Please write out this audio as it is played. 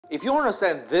If you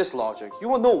understand this logic, you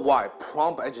will know why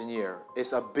prompt engineer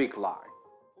is a big lie.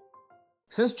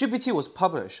 Since GPT was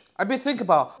published, I've been thinking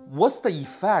about what's the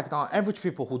effect on average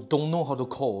people who don't know how to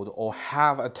code or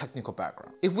have a technical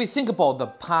background. If we think about the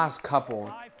past couple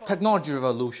technology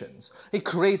revolutions, it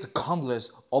creates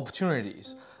countless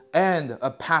opportunities and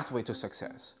a pathway to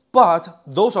success. But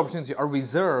those opportunities are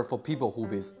reserved for people who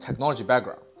have technology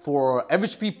background. For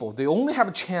average people, they only have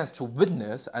a chance to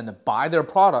witness and buy their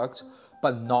product,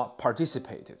 but not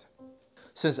participate.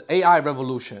 Since AI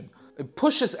revolution, it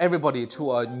pushes everybody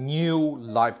to a new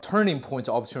life turning point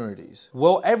opportunities.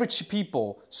 Will average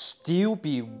people still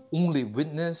be only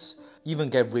witness, even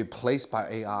get replaced by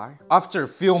AI? After a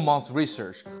few months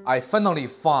research, I finally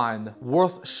find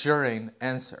worth sharing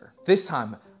answer. This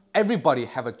time, everybody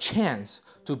have a chance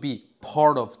to be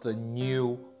part of the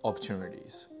new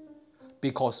opportunities.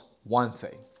 Because one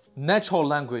thing, natural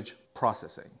language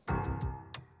processing.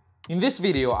 In this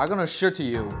video, I'm gonna share to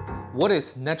you what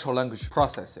is natural language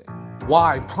processing,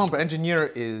 why prompt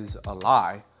engineer is a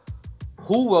lie,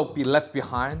 who will be left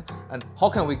behind, and how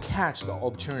can we catch the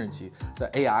opportunity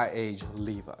the AI age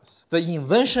leave us. The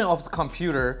invention of the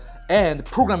computer and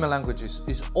programming languages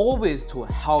is always to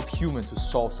help humans to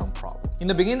solve some problem. In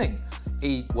the beginning,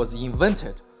 it was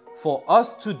invented for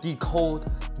us to decode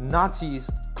Nazis'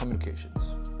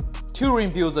 communications.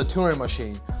 Turing built the Turing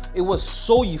machine. It was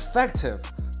so effective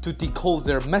to decode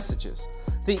their messages.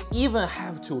 They even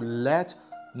have to let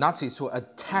Nazis to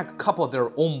attack a couple of their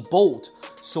own boat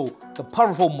so the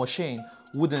powerful machine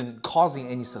wouldn't causing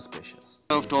any suspicions.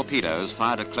 12 torpedoes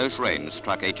fired at close range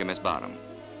struck HMS Barham.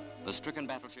 The stricken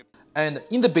battleship. And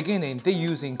in the beginning, they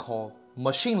using called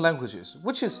machine languages,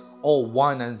 which is all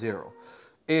 1 and 0.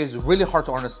 It is really hard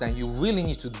to understand. You really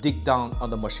need to dig down on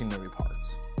the machinery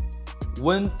parts.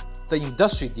 When the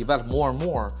industry developed more and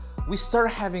more, we start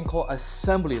having called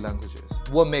assembly languages.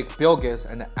 What make Bill Gates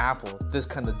and Apple, this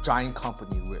kind of giant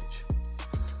company, rich.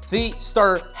 They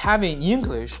start having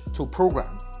English to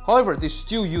program. However, they're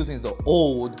still using the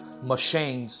old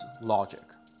machines logic.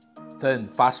 Then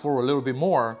fast forward a little bit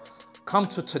more, come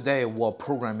to today what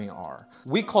programming are.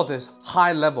 We call this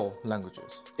high-level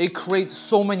languages. It creates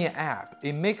so many apps.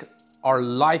 It makes our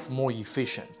life more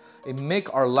efficient. It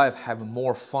makes our life have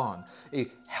more fun.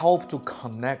 It helps to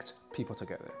connect people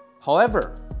together.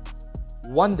 However,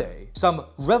 one day, some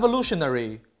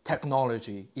revolutionary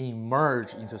technology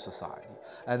emerged into society,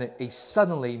 and it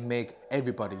suddenly make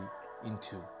everybody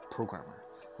into programmer,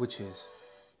 which is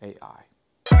AI.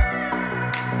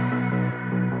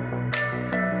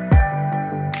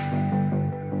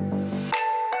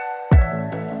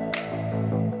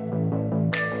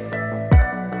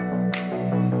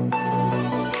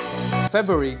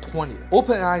 February 20th,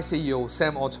 OpenAI CEO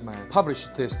Sam Altman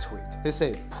published this tweet. He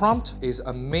said, prompt is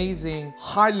amazing,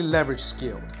 highly leveraged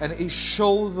skill, and it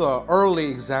showed the early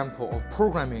example of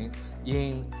programming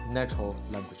in natural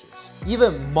languages.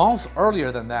 Even months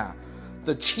earlier than that,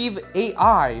 the chief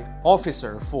AI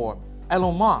officer for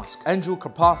Elon Musk, Andrew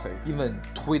Karpathy, even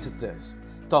tweeted this.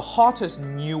 The hottest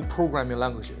new programming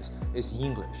languages is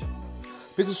English.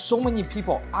 Because so many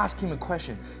people ask him a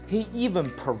question, he even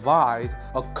provide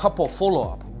a couple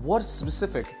follow-up. What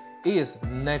specific is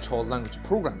natural language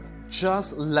programming?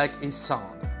 Just like it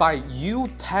sounds. By you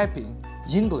typing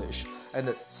English and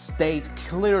state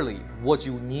clearly what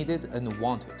you needed and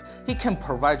wanted, he can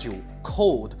provide you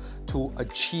code to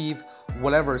achieve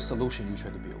whatever solution you try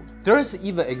to build. There is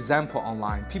even example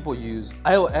online, people use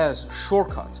iOS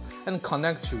shortcuts and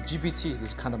connect to GPT,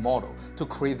 this kind of model, to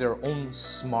create their own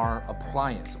smart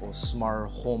appliance or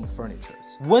smart home furniture.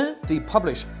 When they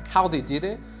publish how they did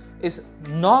it, it's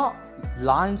not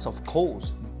lines of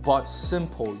codes, but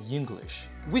simple English.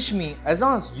 Which means as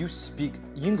long as you speak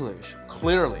English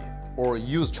clearly or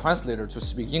use translator to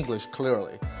speak English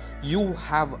clearly, you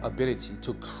have ability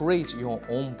to create your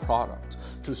own product,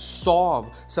 to solve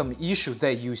some issue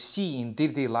that you see in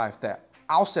day-to-day life that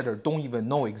outsiders don't even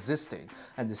know existing,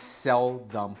 and sell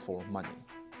them for money.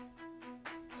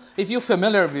 If you're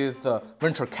familiar with the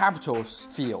venture capital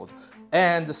field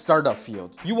and the startup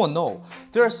field, you will know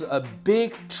there's a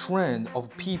big trend of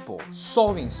people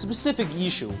solving specific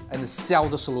issue and sell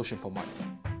the solution for money.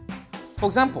 For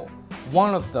example,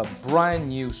 one of the brand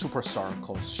new superstar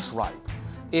called Stripe.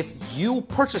 If you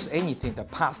purchase anything the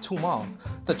past 2 months,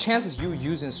 the chances you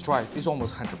using Stripe is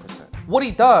almost 100%. What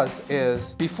it does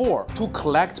is, before, to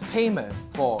collect payment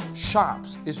for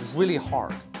shops is really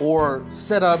hard, or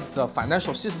set up the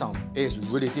financial system is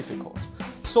really difficult.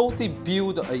 So they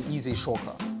build an easy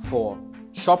shortcut for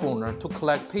shop owner to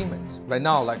collect payments. Right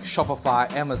now, like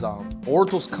Shopify, Amazon, all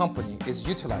those companies is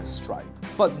utilize Stripe.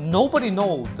 but nobody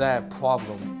knows that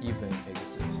problem even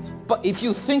exists. But if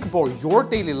you think about your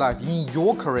daily life in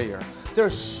your career, there are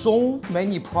so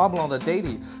many problems on the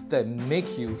daily that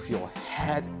make you feel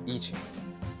head itching.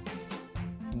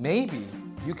 Maybe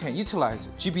you can utilize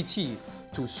GPT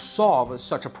to solve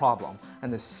such a problem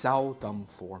and sell them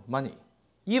for money.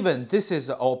 Even this is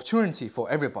an opportunity for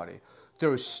everybody,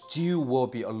 there still will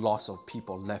be a lot of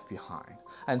people left behind,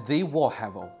 and they will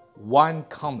have one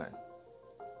common,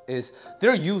 is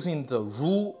they're using the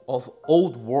rule of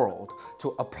old world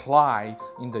to apply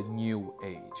in the new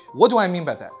age. What do I mean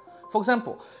by that? For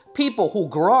example, people who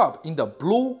grew up in the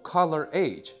blue-collar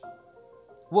age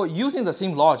were using the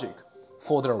same logic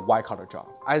for their white-collar job.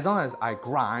 As long as I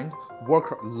grind,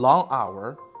 work long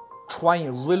hour,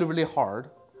 trying really hard,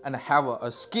 and have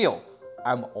a skill,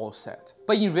 I'm all set.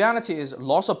 But in reality is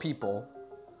lots of people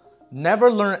never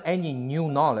learn any new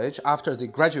knowledge after they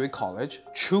graduate college,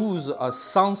 choose a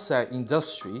sunset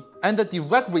industry, and the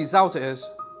direct result is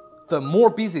the more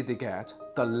busy they get,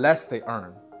 the less they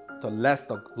earn, the less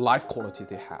the life quality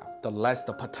they have, the less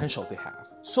the potential they have.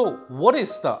 So what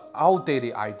is the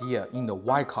outdated idea in the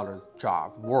white-collar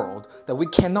job world that we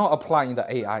cannot apply in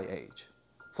the AI age?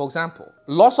 For example,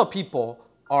 lots of people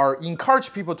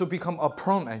encourage people to become a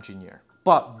prompt engineer,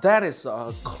 but that is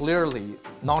clearly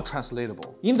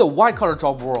non-translatable. In the white-collar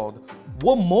job world,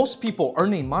 what most people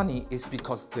earning money is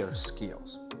because their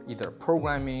skills, either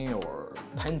programming or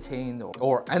painting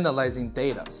or analyzing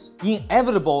data.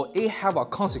 Inevitable, it have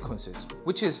consequences,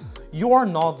 which is you are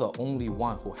not the only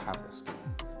one who have the skill.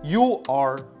 You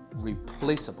are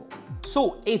replaceable.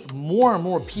 So if more and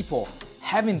more people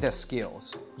having the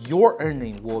skills, your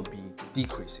earning will be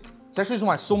decreasing. That's the reason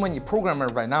why so many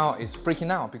programmers right now is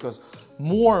freaking out, because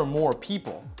more and more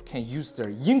people can use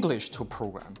their English to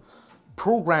program.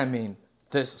 Programming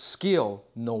this skill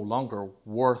no longer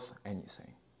worth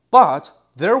anything. But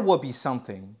there will be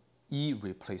something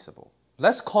irreplaceable.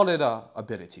 Let's call it an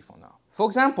ability for now. For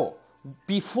example,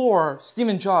 before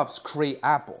Steve Jobs created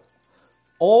Apple,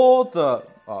 all the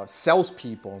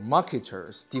salespeople,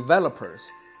 marketers, developers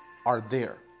are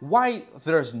there. Why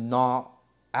there's not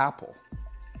Apple?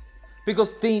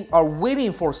 Because they are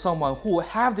waiting for someone who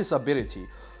have this ability,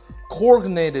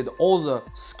 coordinated all the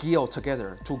skill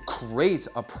together to create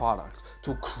a product,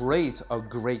 to create a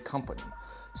great company.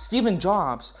 Steve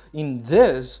Jobs, in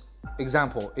this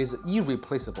example, is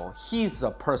irreplaceable. He's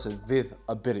a person with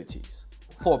abilities.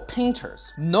 For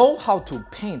painters, know how to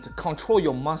paint, control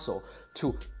your muscle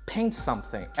to paint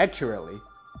something accurately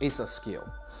is a skill.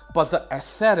 But the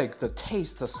aesthetic, the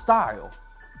taste, the style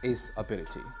is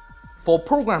ability. For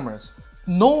programmers,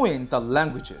 knowing the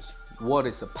languages, what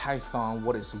is a Python,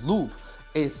 what is loop,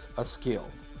 is a skill.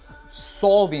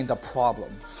 Solving the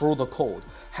problem through the code,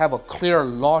 have a clear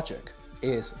logic,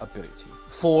 is ability.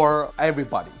 For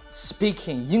everybody,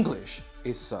 speaking English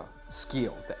is a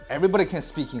skill that everybody can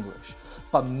speak English,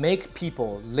 but make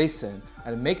people listen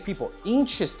and make people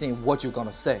interested in what you're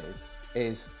gonna say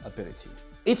is ability.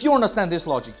 If you understand this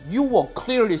logic, you will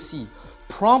clearly see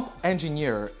prompt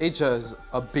engineer is just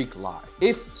a big lie.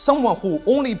 If someone who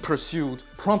only pursued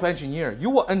prompt engineer, you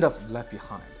will end up left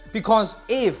behind. Because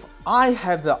if I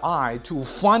have the eye to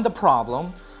find the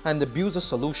problem and build a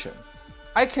solution,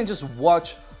 I can just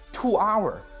watch 2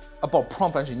 hours about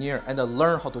prompt engineer and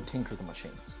learn how to tinker the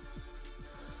machines.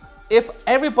 If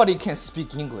everybody can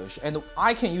speak English and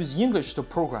I can use English to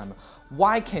program,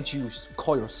 why can't you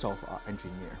call yourself an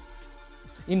engineer?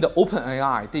 In the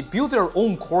OpenAI, they build their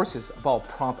own courses about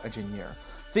prompt engineer.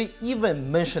 They even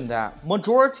mention that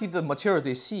majority of the material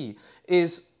they see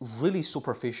is really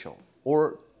superficial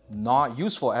or not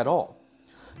useful at all.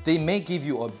 They may give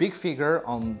you a big figure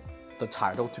on the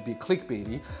title to be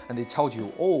clickbaity, and they tell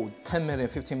you, oh, 10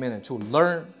 minutes, 15 minutes to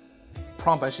learn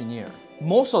prompt engineer.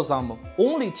 Most of them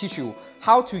only teach you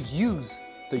how to use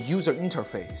the user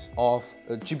interface of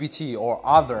GPT or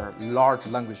other large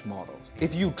language models.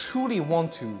 If you truly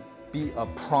want to be a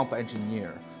prompt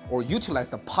engineer or utilize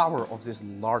the power of this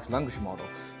large language model,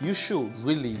 you should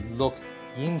really look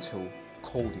into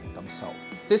coding themselves.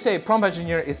 They say prompt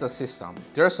engineer is a system.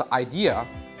 There's an idea.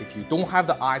 If you don't have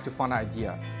the eye to find an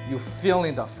idea, you fail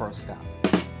in the first step.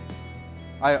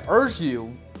 I urge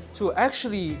you to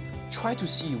actually try to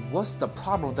see what's the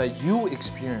problem that you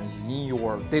experience in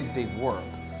your day-to-day work,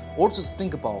 or just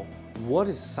think about what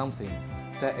is something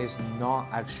that is not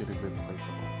actually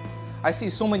replaceable. I see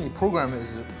so many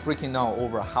programmers freaking out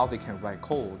over how they can write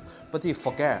code, but they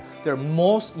forget their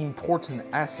most important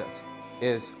asset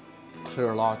is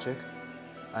clear logic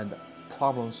and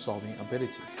problem-solving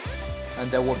abilities.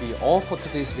 And that will be all for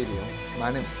today's video.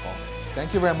 My name is Paul.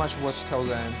 Thank you very much for watching till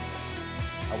then.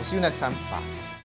 I will see you next time. Bye.